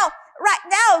now,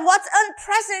 what's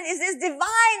unprecedented is this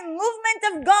divine movement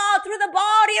of God through the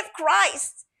body of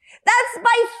Christ. That's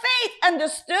by faith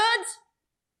understood.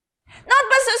 Not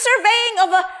by the surveying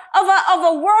of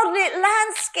a worldly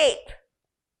landscape.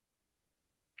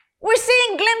 We're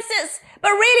seeing glimpses,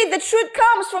 but really the truth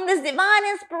comes from this divine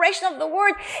inspiration of the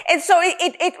Word. And so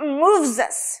it moves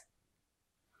us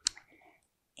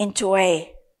into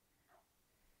a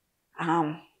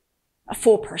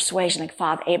full persuasion, like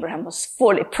Father Abraham was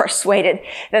fully persuaded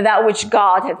that which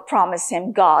God had promised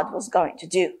him, God was going to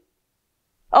do.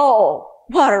 Oh,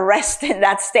 what a rest in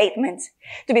that statement.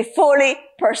 To be fully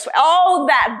persuaded. All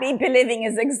that be believing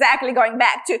is exactly going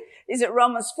back to, is it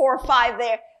Romans 4 or 5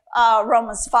 there?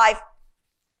 Romans 5.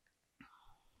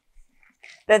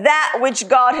 That which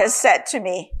God has said to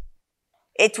me,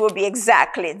 it will be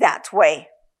exactly that way.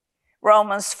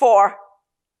 Romans 4:20.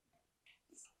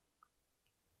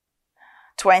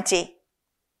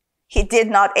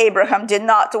 Abraham did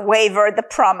not waver the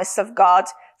promise of God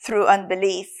through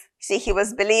unbelief. See, he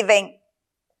was believing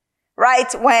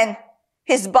right when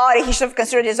his body, he should have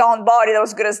considered his own body that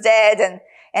was good as dead,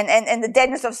 and the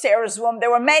deadness of Sarah's womb. There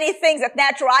were many things that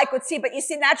natural eye could see, but you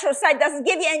see, natural sight doesn't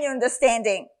give you any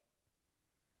understanding.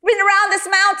 Been around this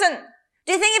mountain.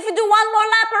 Do you think if you do one more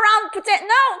lap around,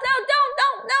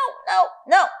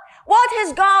 no. What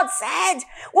has God said?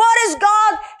 What has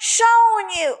God shown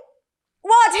you?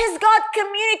 What has God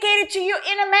communicated to you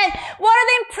in a man? What are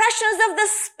the impressions of the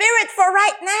Spirit for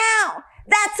right now?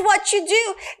 That's what you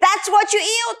do. That's what you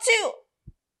yield to.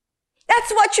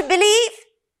 That's what you believe.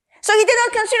 So he did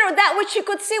not consider that which he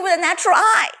could see with a natural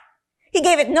eye. He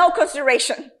gave it no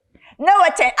consideration. No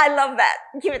attention. I love that.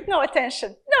 Give it no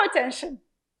attention. No attention.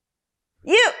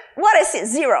 What is it?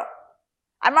 0.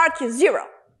 I mark you 0.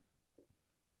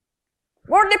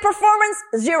 Worldly performance,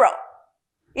 0.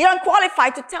 You don't qualify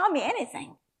to tell me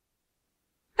anything.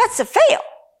 That's a fail.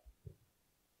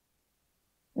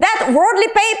 That worldly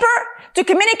paper to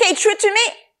communicate truth to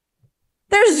me,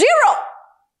 there's 0.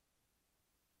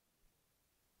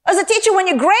 As a teacher, when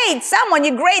you grade someone,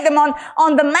 you grade them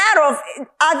on the matter of,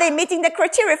 are they meeting the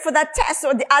criteria for that test,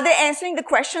 or are they answering the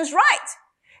questions right?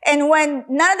 And when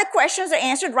none of the questions are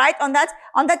answered right on that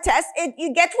test,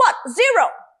 you get what? 0.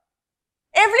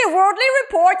 Every worldly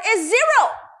report is 0.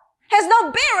 Has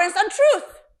no bearance on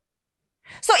truth.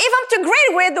 So if I'm to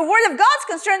grade where the Word of God's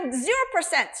concerned, 0%.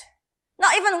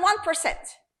 Not even 1%.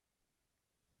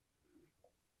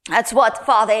 That's what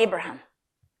Father Abraham.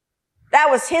 That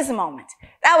was his moment.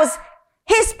 That was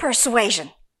his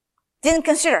persuasion. Didn't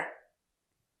consider.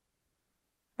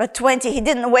 But 20, he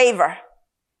didn't waver.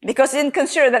 Because he didn't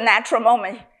consider the natural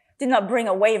moment. Did not bring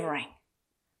a wavering.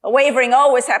 A wavering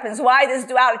always happens. Why this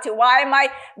duality? Why am I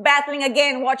battling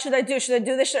again? What should I do? Should I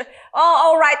do this?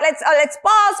 All right. Let's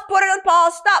pause. Put it on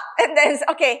pause. Stop. And then,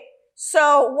 okay.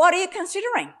 So what are you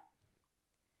considering?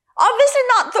 Obviously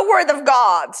not the Word of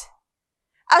God.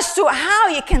 As to how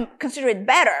you can consider it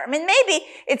better. I mean, maybe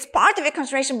it's part of your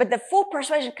consideration, but the full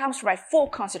persuasion comes from a full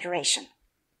consideration.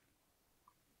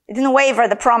 It didn't waver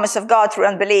the promise of God through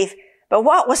unbelief. But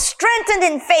what was strengthened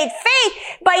in faith?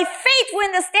 By faith we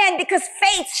understand, because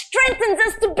faith strengthens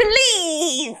us to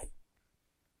believe.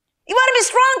 You want to be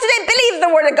strong today? Believe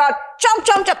the Word of God. Chomp,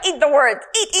 chomp, chomp. Eat the Word.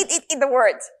 Eat the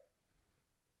Word.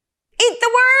 Eat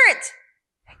the Word.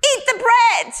 Eat the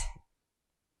bread.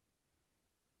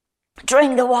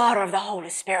 Drink the water of the Holy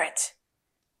Spirit.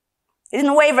 He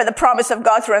didn't waver the promise of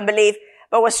God through unbelief,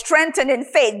 but was strengthened in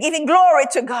faith, giving glory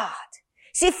to God.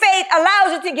 See, faith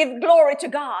allows you to give glory to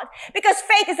God, because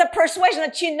faith is a persuasion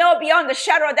that you know beyond the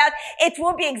shadow of doubt it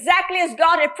will be exactly as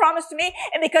God had promised to me,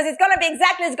 and because it's going to be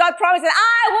exactly as God promised, that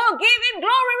I will give Him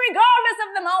glory regardless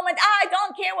of the moment. I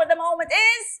don't care what the moment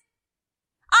is.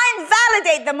 I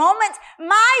invalidate the moment.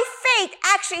 My faith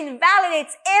actually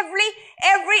invalidates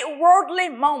every worldly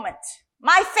moment.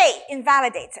 My faith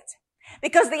invalidates it.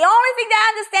 Because the only thing that I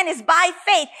understand is by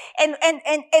faith.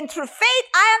 And through faith,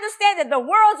 I understand that the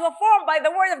worlds were formed by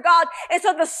the Word of God. And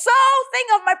so the sole thing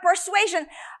of my persuasion,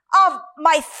 of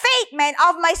my faith, man,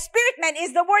 of my spirit, man,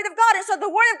 is the Word of God. And so the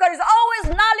Word of God is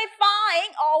always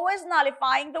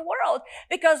nullifying the world.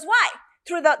 Because why?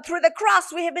 Through the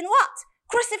cross, we have been what?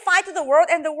 Crucified to the world,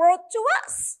 and the world to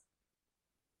us.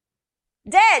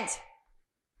 Dead.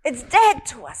 It's dead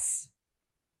to us.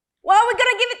 Why are we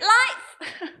going to give it life?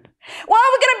 Why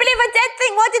are we going to believe a dead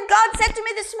thing? What did God say to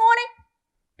me this morning?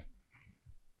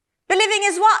 Believing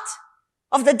is what?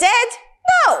 Of the dead?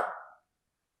 No.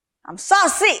 I'm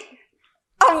saucy.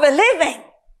 Of the living.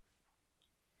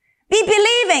 Be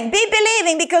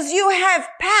believing because you have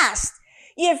passed.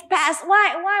 You've passed.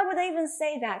 Why would I even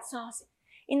say that, saucy?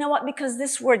 You know what? Because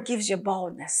this word gives you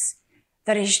boldness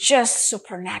that is just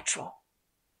supernatural.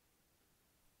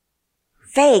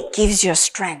 Faith gives you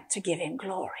strength to give Him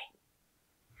glory.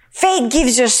 Faith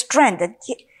gives you strength that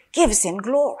gives Him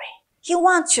glory. He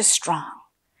wants you strong.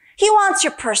 He wants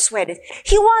you persuaded.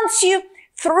 He wants you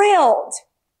thrilled.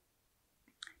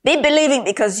 Be believing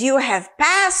because you have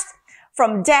passed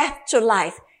from death to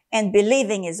life, and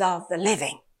believing is of the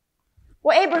living.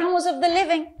 Well, Abraham was of the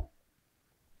living.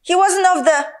 He wasn't of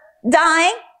the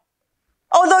dying.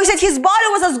 Although he said his body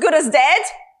was as good as dead,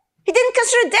 he didn't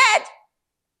consider it dead.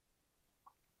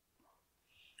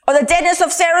 Or the deadness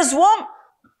of Sarah's womb.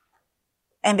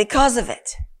 And because of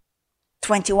it,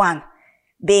 21,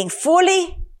 being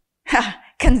fully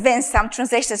convinced, some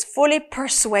translations, fully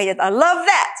persuaded. I love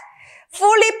that.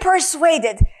 Fully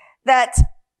persuaded that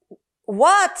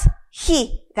what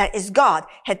He, that is God,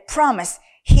 had promised,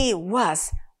 He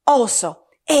was also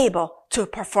able to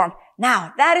perform.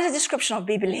 Now, that is a description of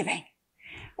be believing.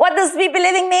 What does be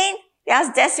believing mean?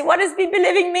 Yes, Deci, what does be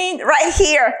believing mean? Right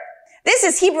here. This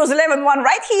is Hebrews 11:1,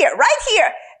 right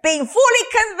here. Being fully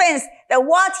convinced that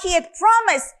what He had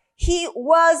promised, He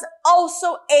was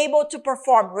also able to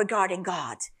perform regarding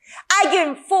God. I give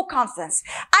Him full confidence.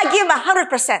 I give Him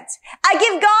 100%. I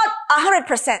give God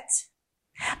 100%.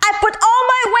 I put all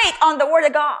my weight on the Word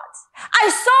of God. I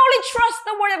solely trust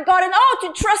the Word of God, and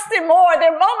to trust Him more.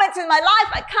 There are moments in my life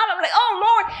I'm like,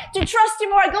 Lord, to trust Him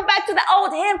more. I go back to the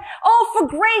old hymn. For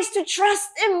grace to trust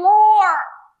Him more.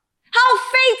 How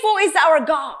faithful is our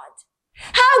God?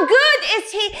 How good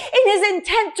is He in His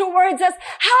intent towards us?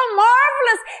 How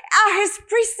marvelous are His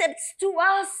precepts to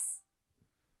us?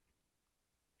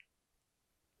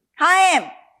 I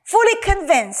am fully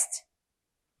convinced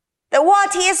that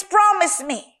what He has promised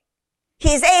me,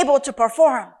 He is able to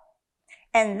perform.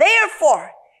 And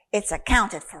therefore, it's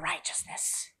accounted for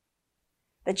righteousness.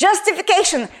 The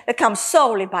justification that comes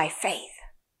solely by faith.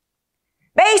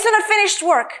 Based on a finished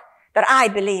work that I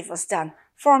believe was done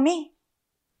for me.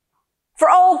 For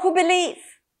all who believe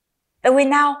that we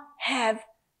now have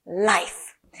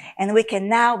life And we can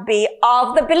now be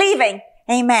of the believing.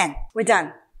 Amen. We're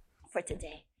done for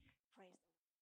today.